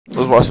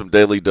Let's watch some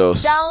Daily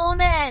Dose.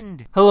 Down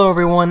end. Hello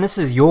everyone, this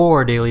is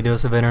your Daily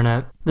Dose of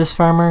Internet. This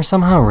farmer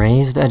somehow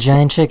raised a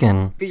giant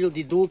chicken. Filho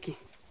de Duque,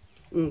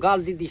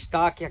 galo de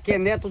destaque, aqui é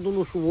neto do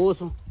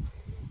luxuoso,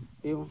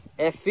 viu?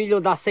 É filho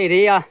da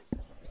sereia,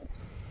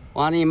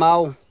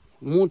 animal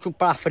muito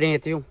pra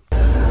frente, viu?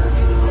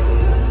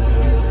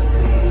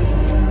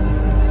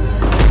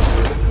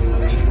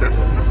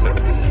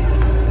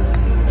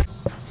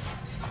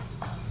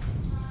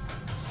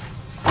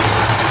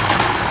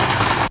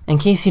 In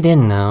case you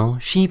didn't know,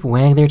 sheep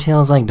wag their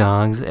tails like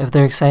dogs if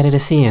they're excited to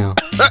see you.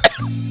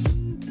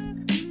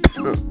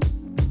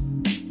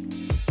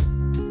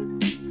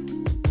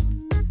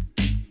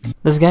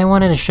 This guy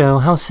wanted to show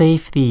how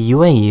safe the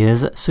UAE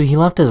is, so he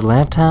left his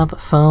laptop,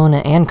 phone,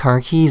 and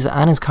car keys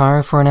on his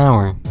car for an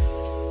hour.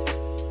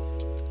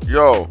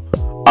 Yo,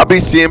 I be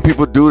seeing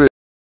people do this.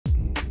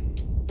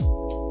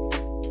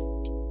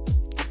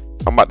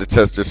 I'm about to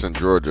test this in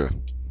Georgia.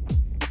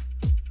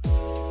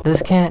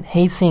 This cat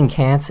hates seeing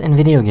cats in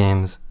video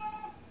games.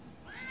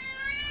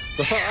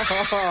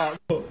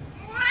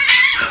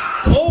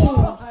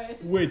 Oh!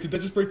 Wait, did that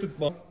just break the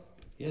ball?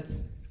 Yes.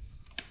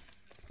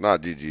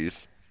 Not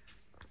GG's.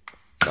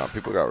 Nah,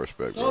 people got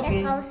respect, bro.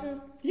 That's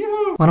awesome.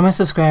 One of my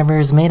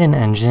subscribers made an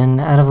engine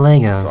out of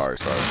Legos. Sorry.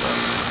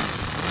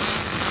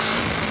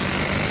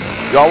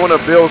 Y'all want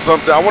to build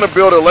something? I want to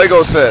build a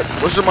Lego set.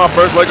 What should my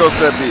first Lego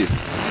set be?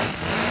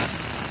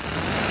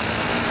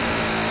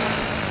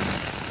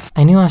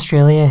 I knew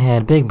Australia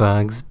had big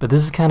bugs, but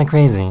this is kind of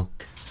crazy.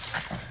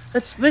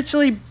 That's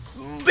literally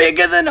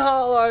bigger than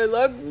Hollow.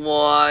 Like,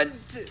 what?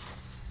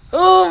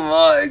 Oh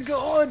my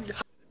god.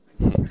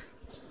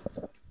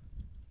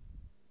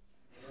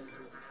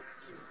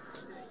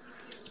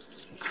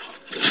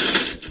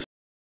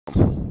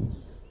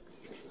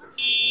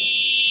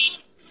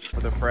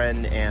 With a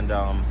friend, and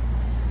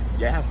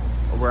yeah,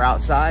 we're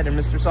outside and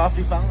Mr.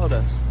 Softy followed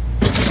us.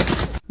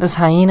 This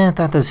hyena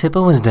thought this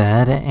hippo was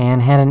dead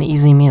and had an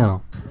easy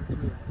meal.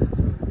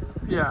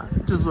 Yeah,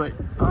 just wait.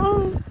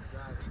 Oh.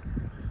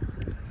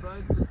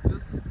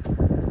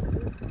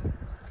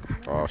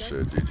 Oh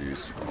shit,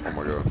 GG's. Oh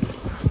my god.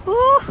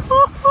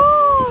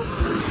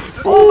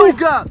 Oh my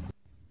god!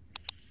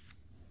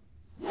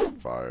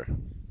 Fire.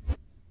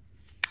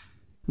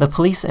 The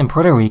police in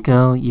Puerto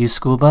Rico use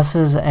school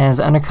buses as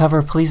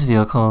undercover police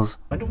vehicles.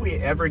 When do we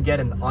ever get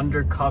an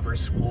undercover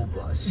school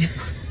bus?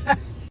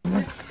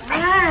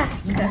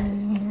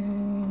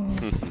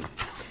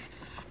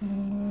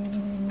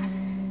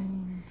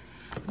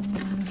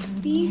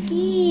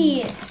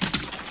 Beefy!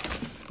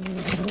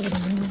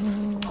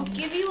 I'll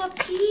give you a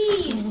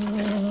piece!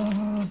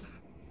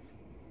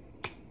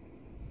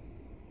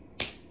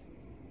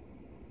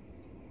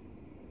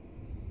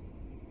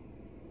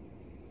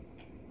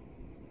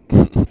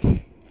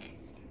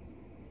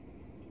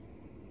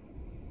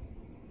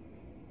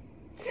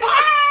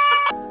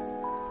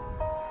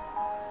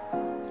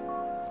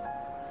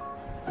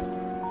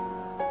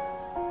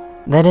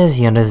 That is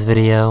the end of this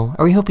video.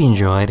 I really hope you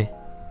enjoyed.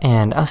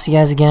 And I'll see you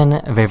guys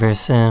again very, very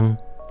soon.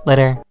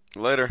 Later.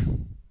 Later.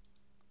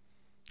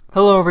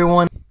 Hello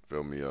everyone.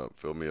 Fill me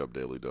up,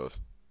 Daily Dose.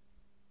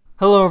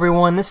 Hello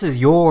everyone, this is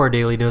your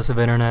Daily Dose of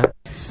Internet.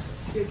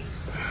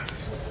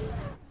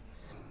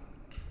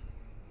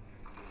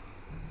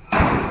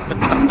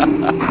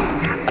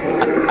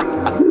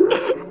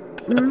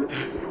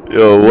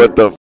 Yo, what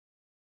the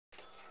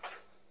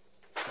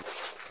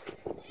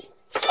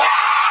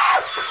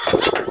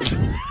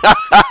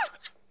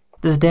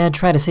This dad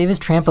tried to save his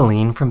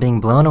trampoline from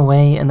being blown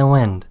away in the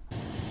wind.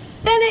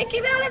 Bennett,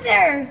 get out of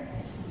there!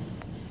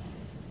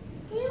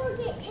 He will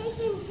get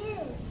taken too.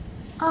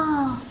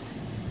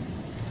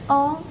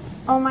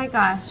 Oh my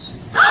gosh.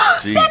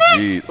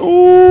 GG.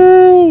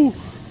 Ooh!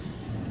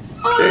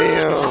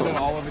 Damn.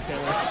 All over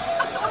Taylor.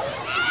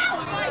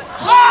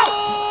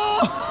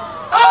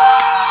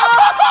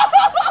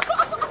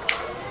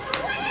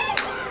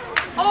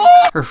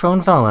 Her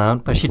phone fell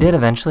out, but she did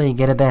eventually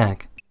get it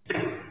back.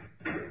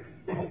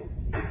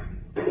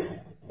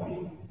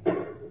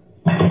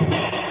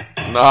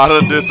 Nah, I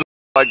done did some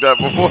like that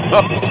before.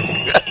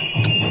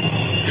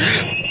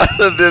 I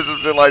done did some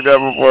shit like that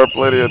before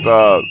plenty of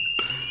times.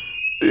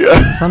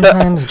 Yeah.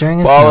 Sometimes during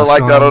a falling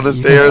snowstorm, like that on the you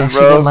stairs, can actually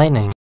bro. get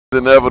lightning. It's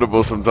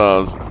inevitable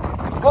sometimes.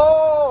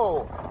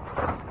 Whoa!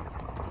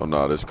 Oh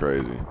no, that's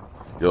crazy.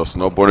 Yo,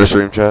 snowboarding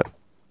stream chat.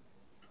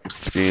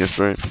 Skiing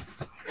stream.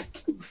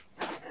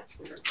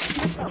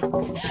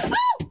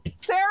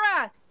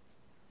 Sarah!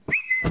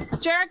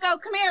 Jericho,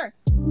 come here.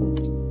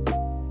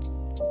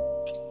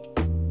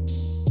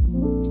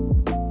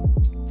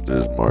 It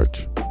is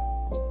March.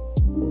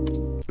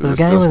 This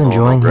guy was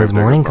enjoying his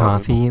morning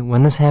coffee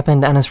when this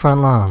happened on his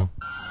front lawn.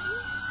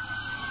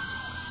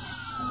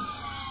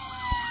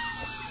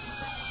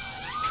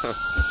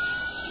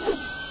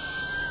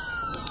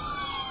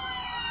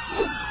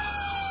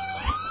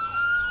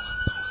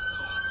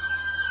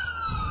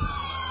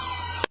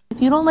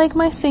 If you don't like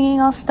my singing,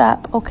 I'll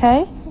stop,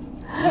 okay?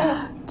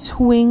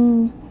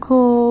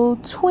 Twinkle,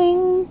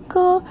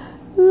 twinkle,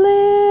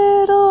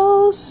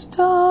 little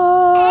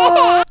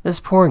star. This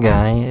poor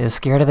guy is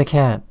scared of the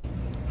cat.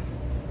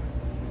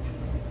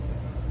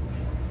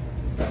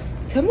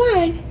 Come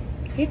on.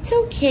 It's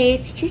okay.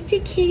 It's just a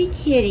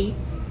kitty.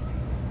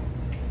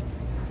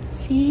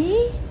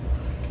 See?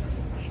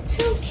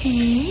 It's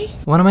okay.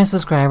 One of my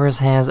subscribers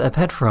has a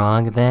pet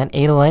frog that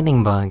ate a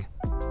lightning bug.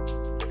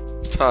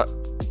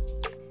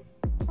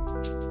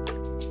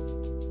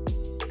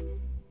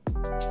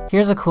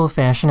 Here's a cool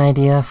fashion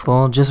idea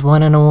for just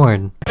won an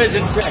award.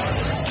 Vision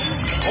checks.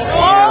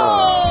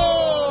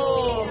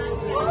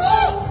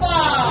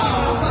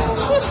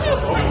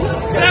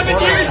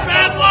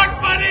 Bad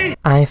luck, buddy!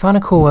 I found a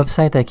cool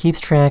website that keeps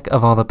track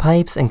of all the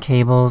pipes and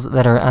cables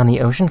that are on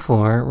the ocean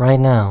floor right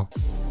now.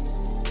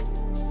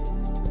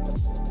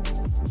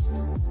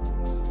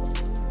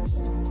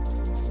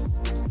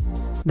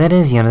 That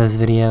is the end of this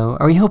video.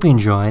 I hope you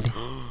enjoyed.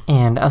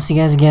 And I'll see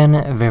you guys again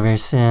very, very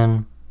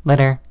soon.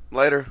 Later.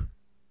 Later.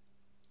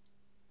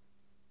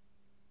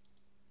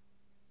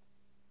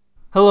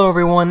 Hello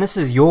everyone, this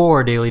is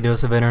your daily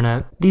dose of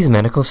internet. These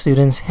medical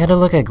students had to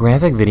look at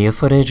graphic video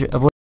footage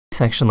of what the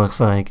section looks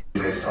like.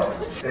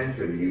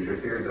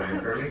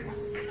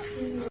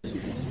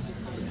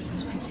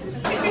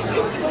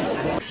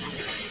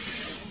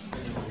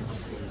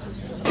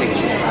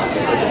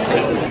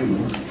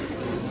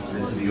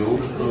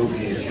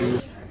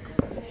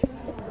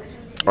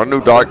 Our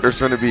new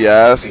doctor's gonna be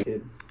ass.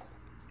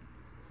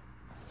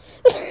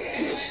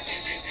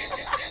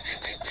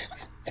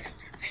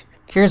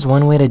 Here's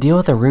one way to deal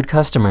with a rude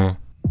customer.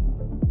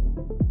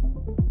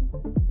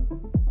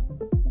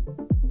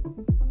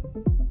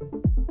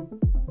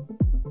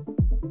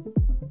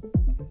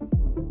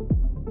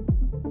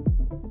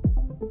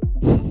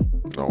 I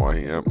don't know why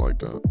he amped like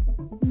that.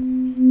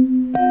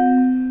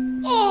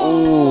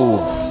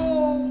 Oh.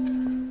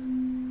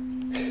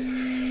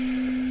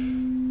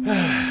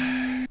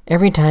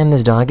 Every time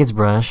this dog gets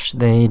brushed,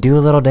 they do a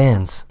little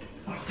dance.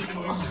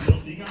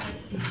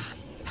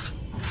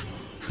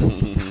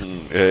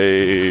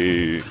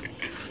 Hey.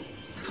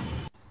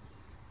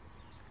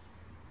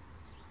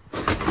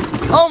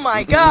 Oh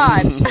my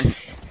god.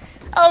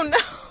 Oh no.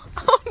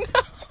 Oh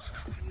no.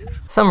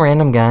 Some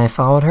random guy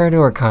followed her to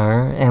her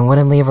car and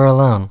wouldn't leave her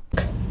alone.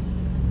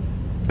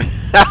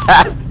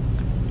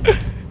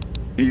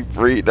 He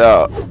freaked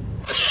out.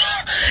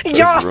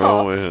 What's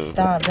wrong with him?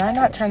 Stop. Did I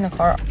not turn the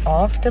car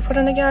off to put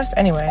in the gas?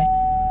 Anyway.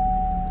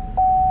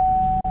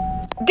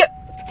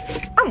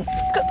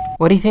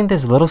 What do you think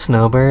this little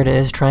snowbird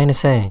is trying to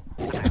say?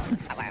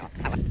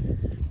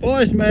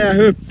 Pois meidän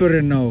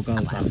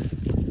hyppyrinnoukalta.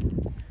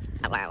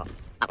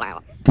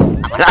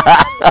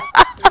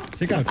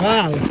 Sikä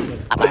kaallistuu.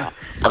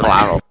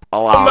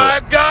 Oh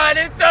my god,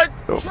 it's a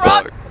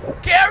truck!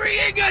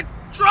 Carrying a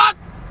truck!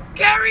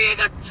 Carrying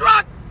a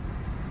truck!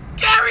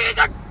 Carrying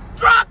a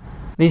truck!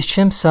 These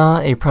chimps saw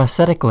a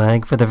prosthetic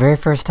leg for the very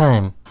first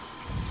time.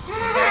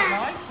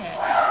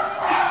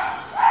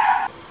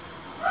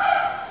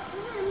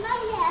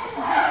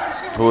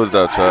 Who is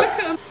that,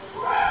 chat?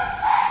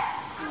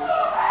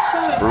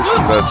 Bruce, is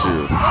that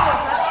you?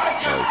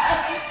 Nice.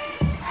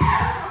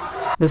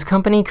 This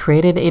company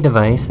created a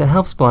device that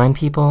helps blind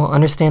people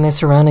understand their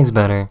surroundings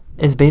better.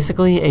 It's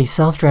basically a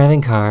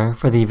self-driving car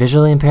for the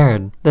visually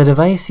impaired. The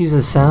device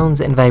uses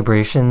sounds and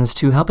vibrations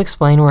to help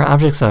explain where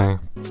objects are.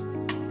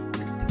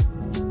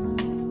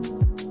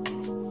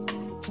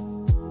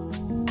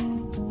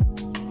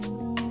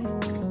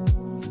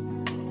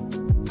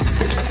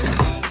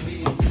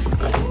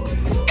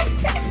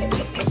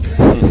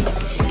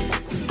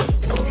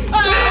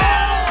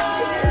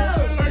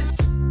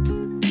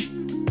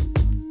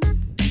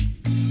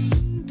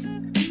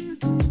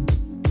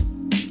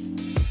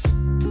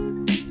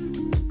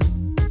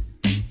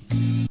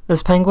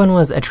 This penguin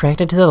was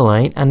attracted to the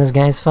light on this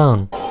guy's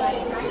phone.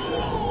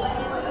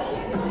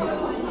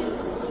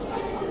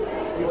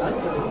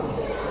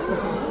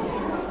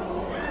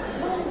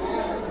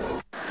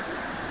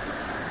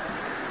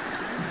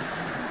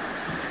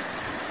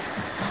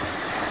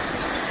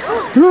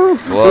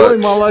 Ой,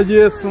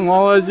 молодец,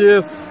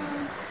 молодец.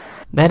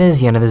 That is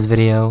the end of this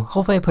video.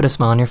 Hopefully I put a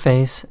smile on your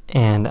face,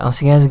 and I'll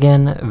see you guys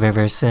again very,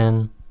 very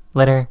soon.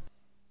 Later.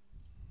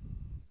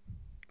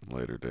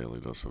 Later, daily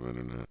dose of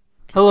internet.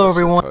 Hello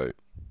everyone.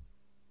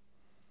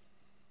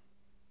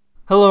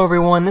 Hello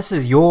everyone, this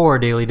is your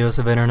daily dose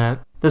of internet.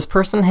 This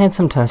person had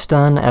some tests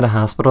done at a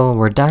hospital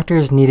where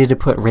doctors needed to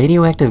put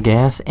radioactive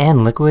gas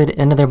and liquid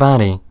into their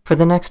body. For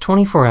the next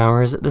 24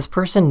 hours, this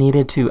person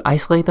needed to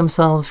isolate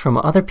themselves from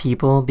other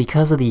people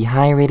because of the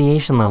high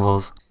radiation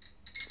levels.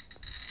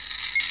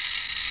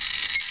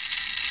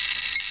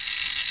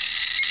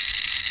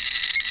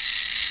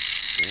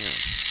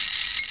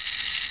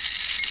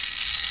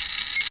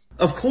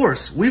 Of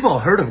course, we've all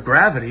heard of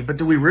gravity, but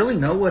do we really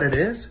know what it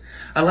is?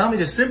 Allow me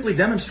to simply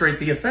demonstrate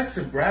the effects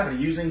of gravity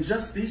using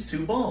just these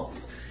two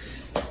balls.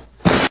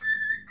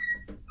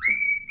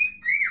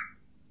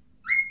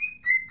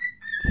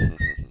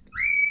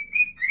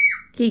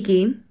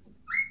 Kiki,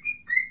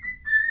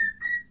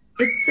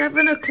 it's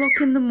 7 o'clock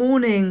in the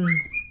morning.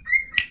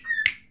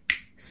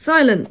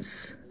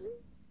 Silence.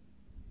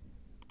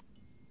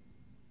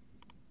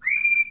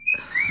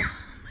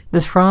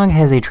 This frog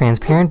has a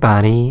transparent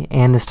body,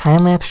 and this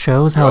time-lapse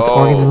shows how its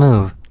organs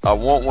move. I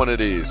want one of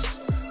these.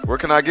 Where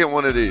can I get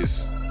one of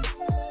these?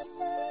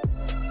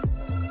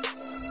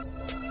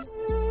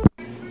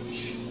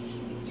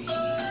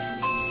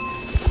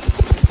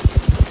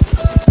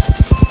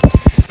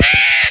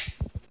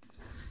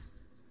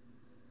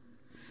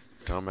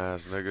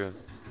 Dumbass nigga.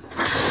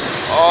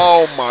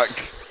 Oh my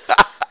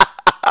god.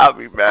 I'll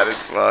be mad as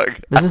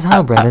fuck. This is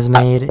how bread is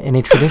made in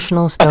a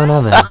traditional stone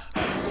oven.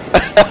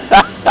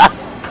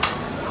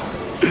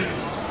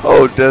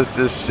 Oh, that's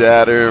just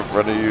shatter in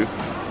front of you.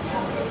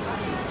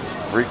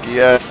 Freaky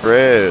ass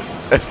bread.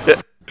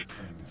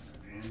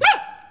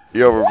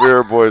 Yo,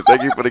 Rivera boys,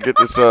 thank you for the get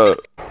this up.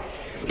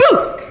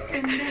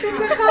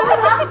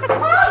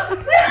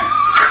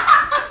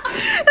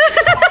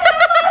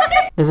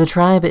 There's a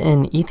tribe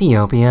in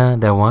Ethiopia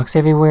that walks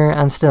everywhere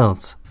on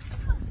stilts.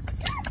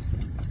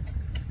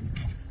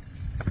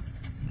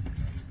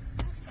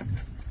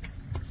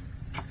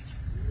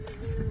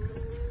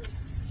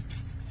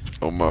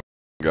 Oh my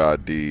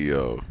god,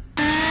 Dio.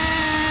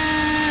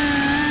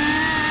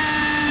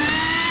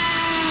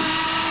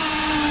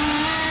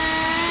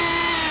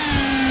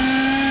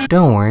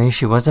 Don't worry,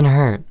 she wasn't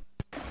hurt.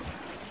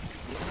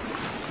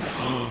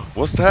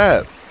 What's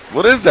that?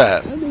 What is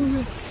that?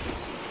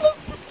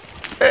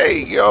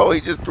 Hey, yo,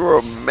 he just threw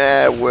a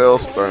mad whale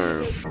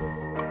sperm.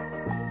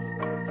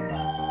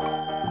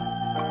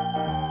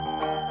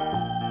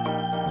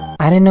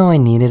 I didn't know I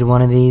needed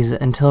one of these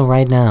until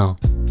right now.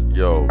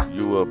 Yo,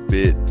 you a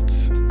bit.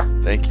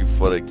 Thank you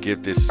for the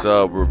gifted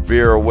sub.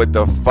 Rivera with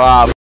the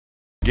 5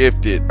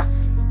 gifted.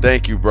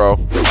 Thank you, bro.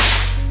 Did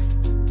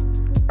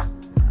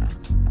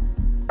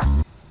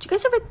you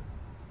guys ever...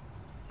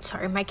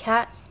 Sorry, my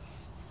cat.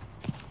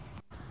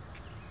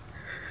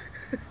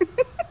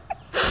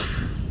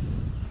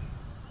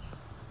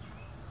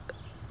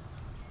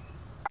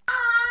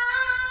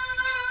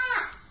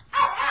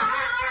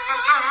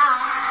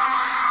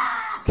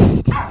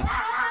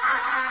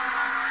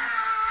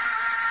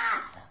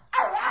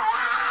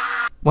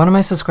 One of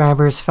my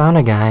subscribers found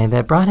a guy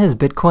that brought his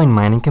Bitcoin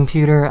mining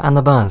computer on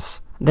the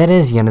bus. That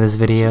is the end of this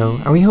video,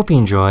 and we hope you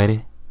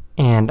enjoyed.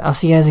 And I'll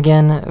see you guys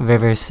again very,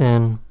 very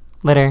soon.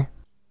 Later.